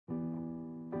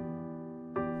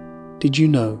Did you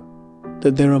know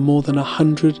that there are more than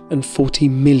 140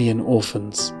 million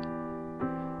orphans?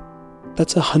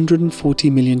 That's 140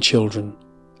 million children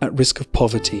at risk of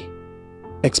poverty,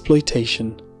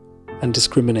 exploitation, and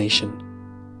discrimination.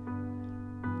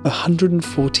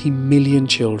 140 million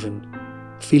children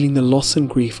feeling the loss and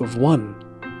grief of one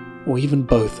or even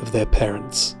both of their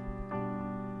parents.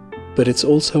 But it's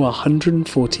also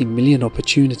 140 million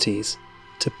opportunities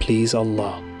to please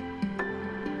Allah.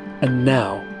 And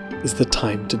now is the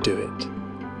time to do it.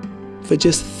 For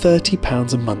just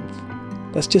 £30 a month,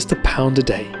 that's just £1 a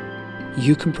day,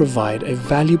 you can provide a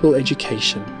valuable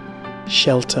education,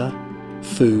 shelter,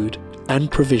 food,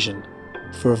 and provision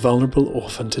for a vulnerable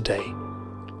orphan today.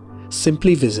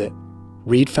 Simply visit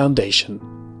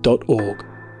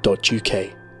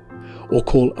reedfoundation.org.uk or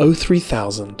call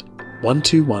 03000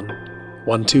 121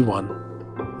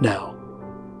 121 now.